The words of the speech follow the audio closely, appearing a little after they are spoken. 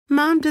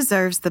Mom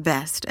deserves the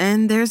best,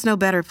 and there's no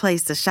better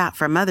place to shop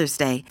for Mother's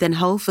Day than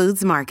Whole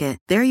Foods Market.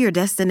 They're your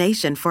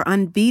destination for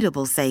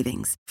unbeatable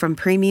savings, from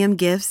premium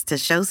gifts to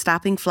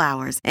show-stopping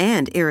flowers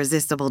and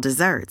irresistible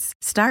desserts.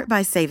 Start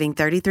by saving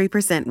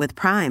 33% with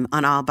Prime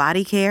on all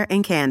body care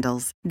and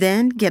candles.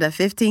 Then get a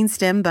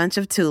 15-stem bunch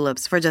of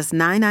tulips for just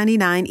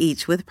 $9.99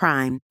 each with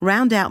Prime.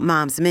 Round out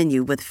Mom's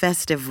menu with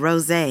festive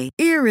rosé,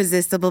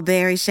 irresistible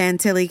berry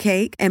chantilly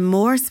cake, and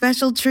more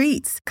special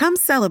treats. Come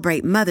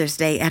celebrate Mother's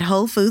Day at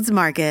Whole Foods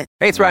Market.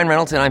 Hey, it's Ryan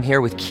Reynolds, and I'm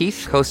here with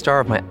Keith, co-star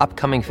of my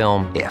upcoming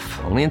film, If,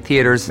 only in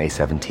theaters May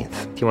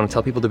 17th. Do you want to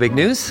tell people the big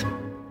news?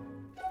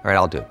 All right,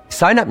 I'll do it.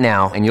 Sign up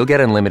now and you'll get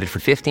unlimited for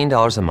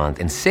 $15 a month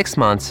and 6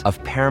 months of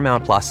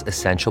Paramount Plus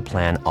Essential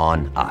Plan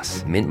on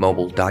us.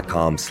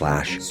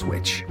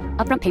 MintMobile.com/switch.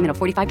 Upfront payment of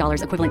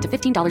 $45 equivalent to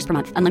 $15 per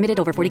month. Unlimited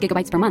over 40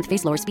 gigabytes per month.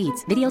 Face lower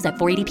speeds. Videos at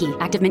 480p.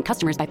 Active Mint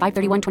customers by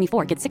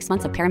 531.24 get 6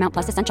 months of Paramount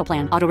Plus Essential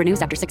Plan. Auto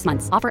renews after 6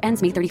 months. Offer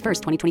ends May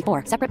 31st,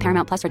 2024. Separate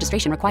Paramount Plus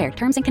registration required.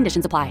 Terms and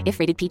conditions apply if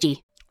rated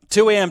PG.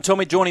 2 a.m.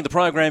 Tommy joining the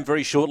program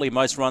very shortly.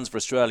 Most runs for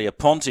Australia.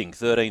 Ponting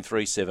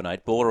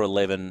 13.378. Border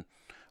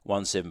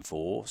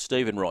 11.174.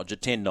 Stephen Roger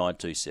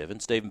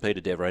 10.927. Stephen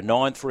Peter Devereux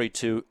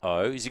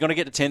 9.320. Is he going to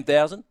get to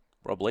 10,000?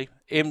 Probably.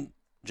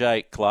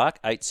 MJ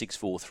Clark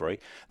 8.643.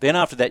 Then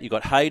after that you've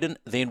got Hayden,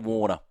 then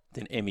Warner,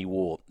 then Emmy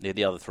Ward. They're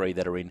the other three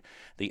that are in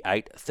the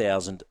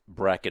 8,000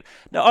 bracket.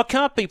 Now I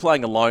can't be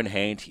playing a lone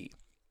hand here.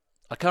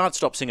 I can't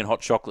stop singing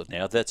Hot Chocolate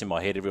now. That's in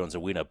my head. Everyone's a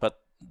winner.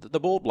 But the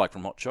bald bloke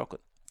from Hot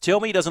Chocolate. Tell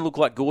me he doesn't look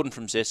like Gordon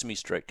from Sesame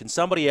Street. Can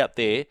somebody out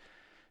there,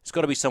 there's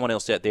got to be someone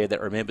else out there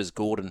that remembers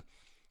Gordon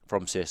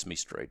from Sesame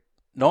Street.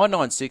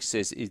 996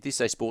 says, is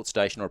this a sports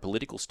station or a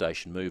political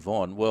station? Move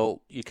on.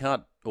 Well, you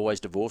can't always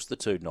divorce the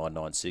two,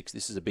 996.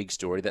 This is a big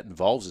story that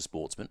involves a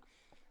sportsman,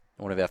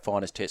 one of our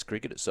finest test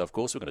cricketers. So, of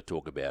course, we're going to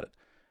talk about it.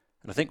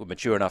 And I think we're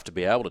mature enough to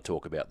be able to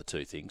talk about the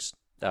two things,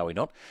 are we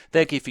not?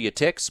 Thank you for your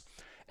texts.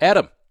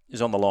 Adam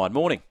is on the line.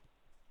 Morning.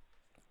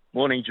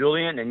 Morning,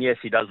 Julian. And yes,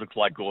 he does look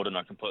like Gordon.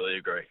 I completely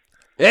agree.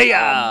 There you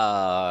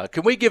are.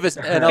 Can we give us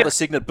another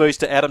Signet boost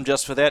to Adam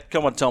just for that?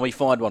 Come on, Tommy,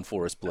 find one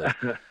for us, please.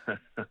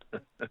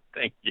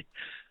 Thank you.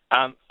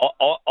 I'm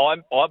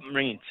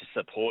ringing to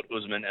support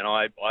Usman, and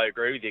I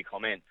agree with your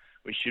comment.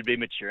 We should be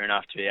mature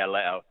enough to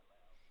allow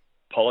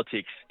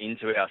politics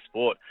into our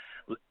sport.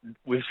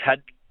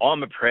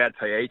 I'm a proud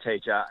PE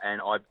teacher,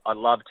 and I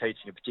love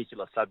teaching a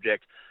particular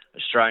subject,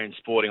 Australian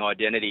sporting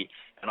identity,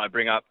 and I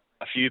bring up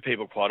a few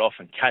people quite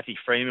often. Kathy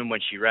Freeman, when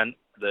she won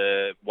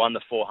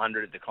the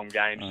 400 at the Com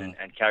Games and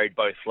carried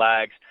both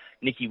flags.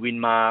 Nicky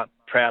Winmar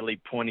proudly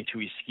pointing to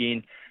his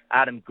skin.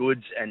 Adam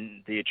Goods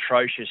and the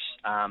atrocious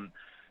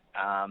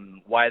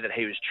way that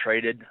he was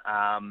treated.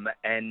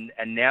 And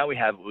now we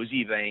have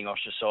Uzi being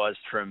ostracised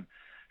from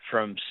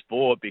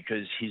sport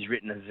because he's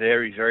written a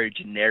very, very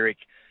generic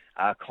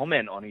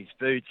comment on his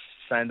boots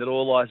saying that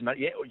all lives matter.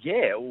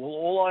 Yeah,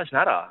 all lives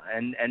matter.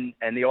 And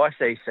the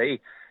ICC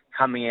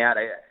coming out,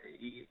 it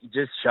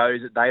just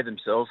shows that they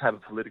themselves have a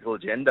political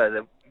agenda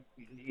that,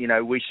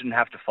 we shouldn't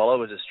have to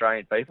follow as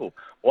Australian people.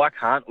 Why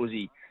can't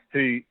Uzi,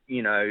 who,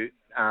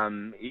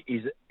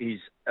 is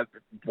a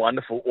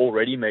wonderful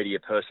already media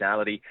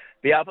personality,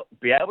 be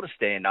able to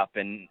stand up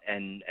and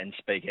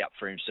speak out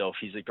for himself?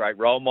 He's a great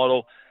role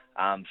model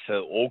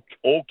for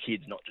all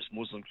kids, not just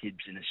Muslim kids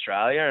in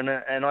Australia.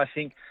 And I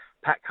think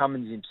Pat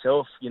Cummins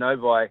himself,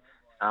 by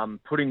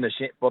putting the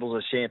bottles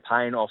of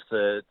champagne off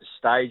the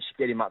stage,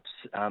 get him up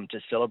to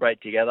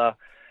celebrate together.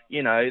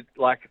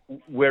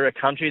 We're a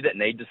country that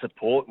needs the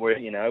support.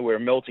 We're a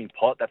melting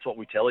pot. That's what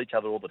we tell each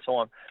other all the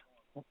time.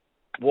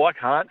 Why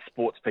can't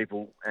sports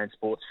people and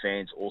sports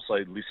fans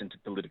also listen to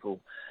political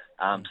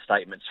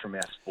statements from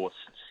our sports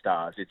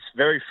stars? It's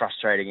very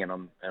frustrating,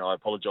 and I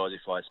apologise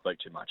if I spoke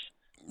too much.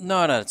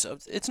 No,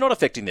 it's not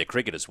affecting their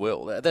cricket as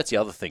well. That's the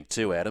other thing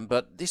too, Adam.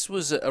 But this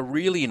was a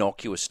really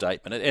innocuous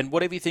statement. And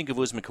whatever you think of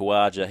Usman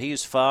Khawaja, he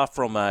is far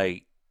from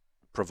a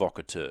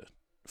provocateur.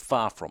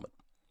 Far from it.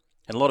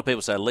 And a lot of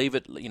people say, leave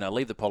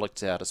the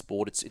politics out of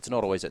sport. It's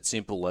not always that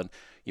simple. And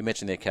you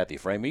mentioned there Kathy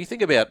Freeman. You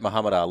think about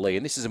Muhammad Ali,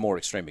 and this is a more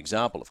extreme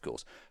example, of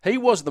course. He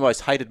was the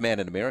most hated man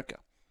in America.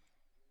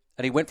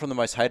 And he went from the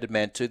most hated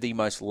man to the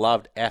most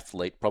loved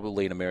athlete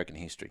probably in American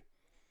history.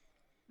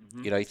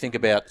 Mm-hmm. You think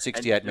about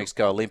 68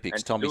 Mexico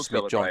Olympics, Tommy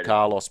Smith, John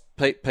Carlos,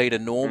 Peter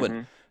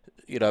Norman,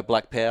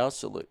 Black Power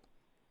salute.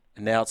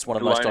 And now it's one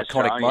of the most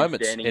iconic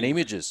moments and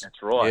images.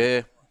 That's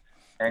right.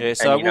 Yeah.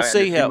 So we'll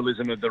see how...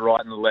 symbolism of the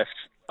right and the left.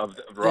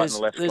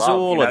 There's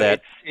all of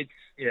that.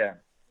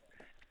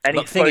 And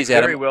he spoke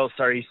very well.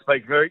 Sorry, he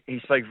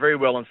spoke very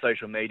well on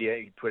social media.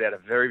 He put out a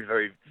very,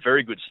 very,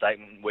 very good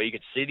statement where you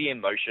could see the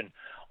emotion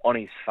on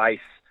his face,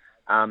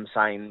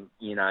 saying,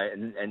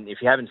 and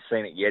if you haven't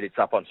seen it yet, it's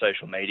up on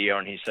social media,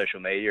 on his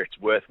social media. It's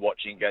worth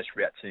watching. It goes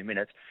for about 2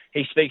 minutes.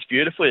 He speaks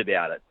beautifully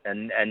about it,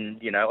 and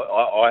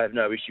I have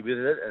no issue with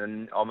it,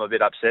 and I'm a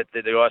bit upset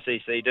that the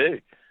ICC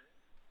do.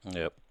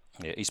 Yep.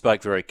 Yeah, he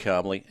spoke very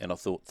calmly and I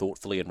thought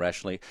thoughtfully and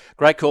rationally.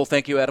 Great call.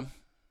 Thank you, Adam.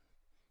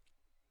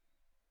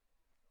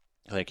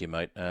 Thank you,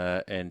 mate.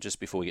 And just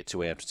before we get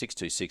to our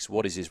 626,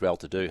 what is Israel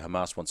to do?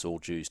 Hamas wants all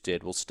Jews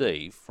dead. Well,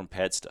 Steve from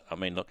Padster, I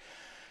mean, look,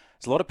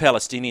 there's a lot of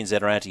Palestinians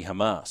that are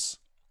anti-Hamas,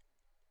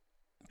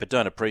 but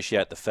don't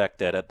appreciate the fact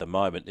that at the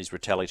moment these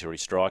retaliatory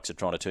strikes are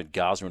trying to turn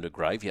Gaza into a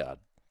graveyard.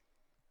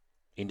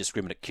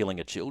 Indiscriminate killing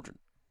of children.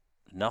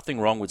 Nothing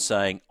wrong with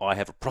saying, I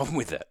have a problem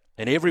with that.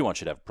 And everyone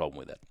should have a problem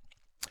with that.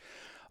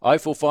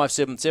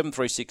 0457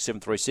 736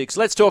 736.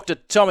 Let's talk to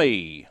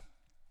Tommy.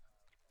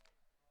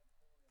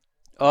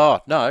 Oh,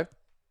 no.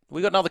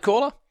 We got another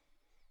caller?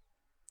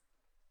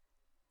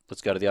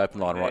 Let's go to the open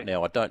line right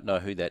now. I don't know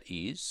who that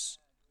is.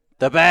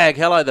 The Bag.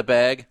 Hello, The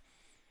Bag.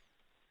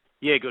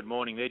 Yeah, good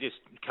morning. They're just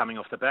coming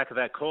off the back of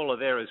that caller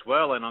there as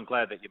well, and I'm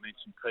glad that you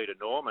mentioned Peter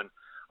Norman.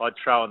 I'd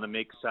throw in the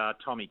mix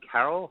Tommy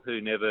Carroll,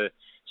 who never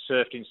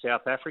surfed in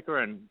South Africa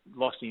and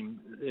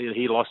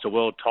he lost a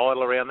world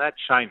title around that.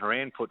 Shane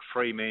Horan put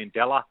Free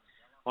Mandela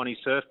on his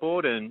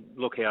surfboard, and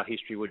look how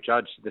history would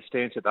judge the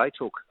stance that they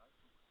took.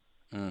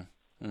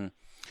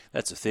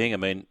 That's the thing. I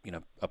mean,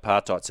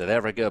 apartheid South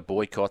Africa,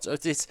 boycotts.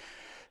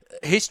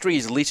 History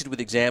is littered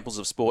with examples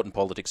of sport and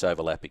politics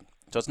overlapping.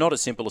 So it's not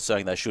as simple as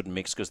saying they shouldn't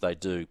mix, because they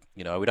do.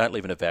 We don't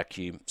live in a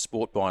vacuum.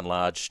 Sport, by and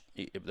large,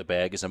 The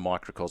Bag is a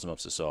microcosm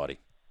of society.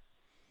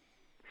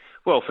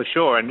 Well, for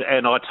sure, and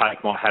I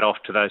take my hat off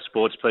to those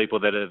sports people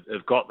that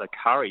have got the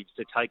courage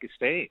to take a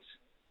stance.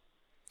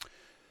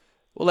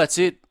 Well, that's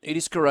it. It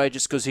is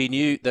courageous, because he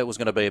knew that was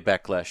going to be a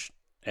backlash,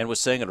 and we're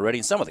seeing it already.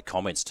 And some of the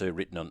comments too,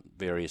 written on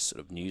various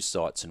sort of news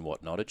sites and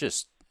whatnot, are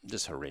just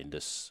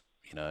horrendous.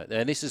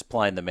 And this is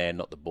playing the man,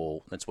 not the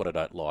ball. That's what I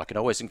don't like. And I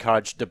always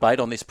encourage debate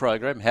on this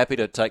program. Happy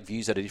to take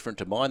views that are different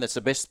to mine. That's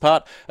the best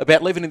part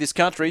about living in this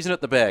country, isn't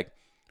it, The Bag?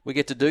 We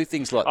get to do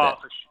things like that,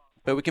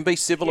 but we can be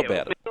civil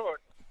about it. Sure.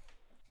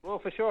 Well,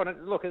 for sure.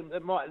 And look, it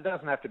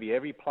doesn't have to be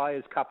every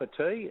player's cup of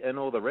tea and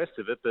all the rest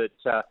of it, but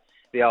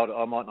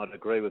I might not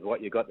agree with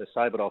what you've got to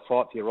say, but I'll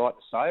fight for your right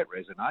to say it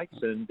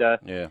resonates.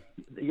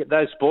 And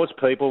those sports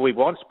people, we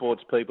want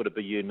sports people to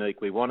be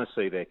unique. We want to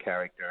see their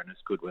character, and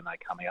it's good when they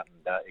come out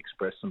and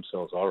express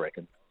themselves, I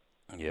reckon.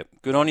 Yep.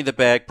 Good on you, The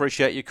Bag.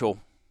 Appreciate your call.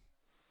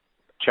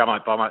 Ciao,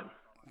 mate. Bye, mate.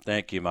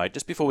 Thank you, mate.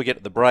 Just before we get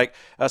to the break,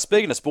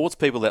 speaking of sports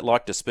people that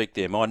like to speak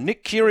their mind,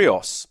 Nick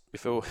Kyrgios,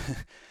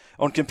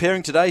 on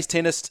comparing today's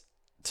tennis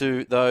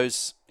to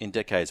those in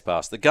decades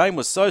past. The game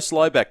was so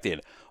slow back then.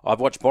 I've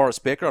watched Boris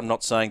Becker. I'm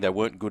not saying they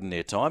weren't good in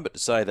their time, but to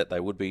say that they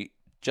would be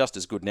just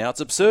as good now,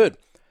 it's absurd.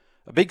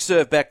 A big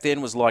serve back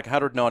then was like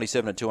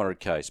 197 and 200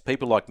 Ks.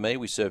 People like me,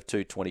 we serve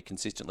 220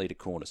 consistently to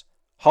corners.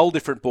 Whole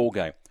different ball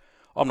game.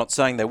 I'm not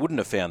saying they wouldn't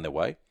have found their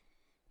way,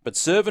 but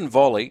serve and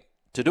volley,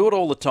 to do it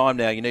all the time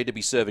now, you need to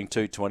be serving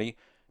 220,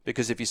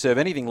 because if you serve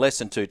anything less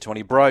than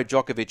 220, bro,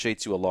 Djokovic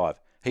eats you alive.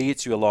 He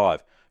eats you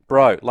alive.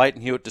 Bro,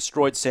 Leighton Hewitt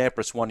destroyed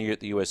Sampras one year at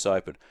the US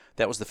Open.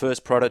 That was the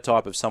first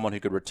prototype of someone who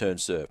could return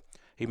serve.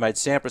 He made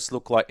Sampras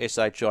look like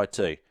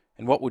SHIT.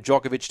 And what would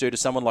Djokovic do to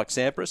someone like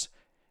Sampras?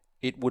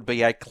 It would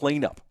be a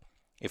clean-up.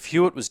 If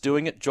Hewitt was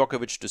doing it,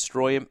 Djokovic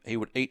destroy him, he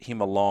would eat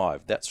him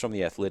alive. That's from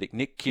The Athletic.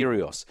 Nick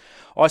Kyrgios.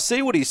 I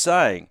see what he's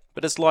saying,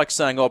 but it's like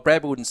saying,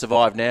 Brad wouldn't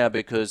survive now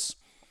because,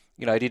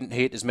 he didn't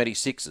hit as many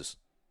sixes.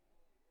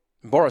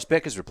 Boris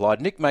Becker's replied,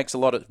 Nick makes a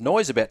lot of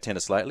noise about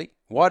tennis lately.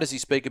 Why does he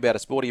speak about a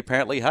sport he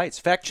apparently hates?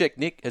 Fact check,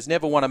 Nick has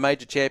never won a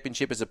major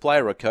championship as a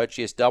player or a coach.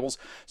 Yes, doubles.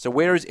 So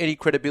where is any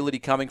credibility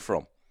coming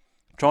from?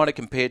 Trying to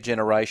compare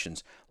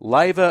generations.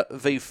 Laver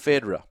v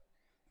Federer.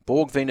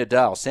 Borg v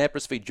Nadal.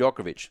 Sampras v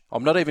Djokovic.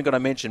 I'm not even going to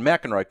mention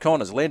McEnroe,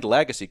 Connors, Lendl,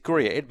 Agassi,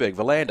 Courier, Edberg,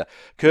 Verlander,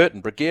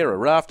 Curtin, Bruguera,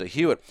 Rafter,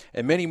 Hewitt,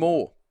 and many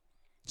more.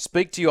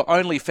 Speak to your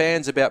only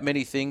fans about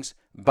many things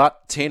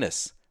but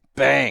tennis.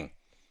 Bang.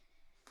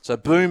 So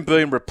Boom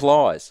Boom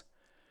replies,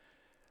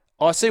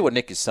 I see what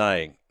Nick is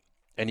saying,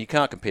 and you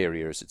can't compare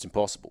eras. It's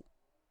impossible.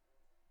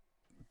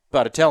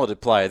 But a talented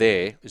player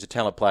there is a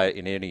talented player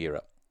in any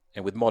era.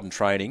 And with modern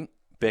training,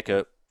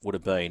 Becker would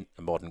have been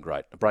a modern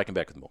great. I'll break him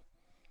back with more.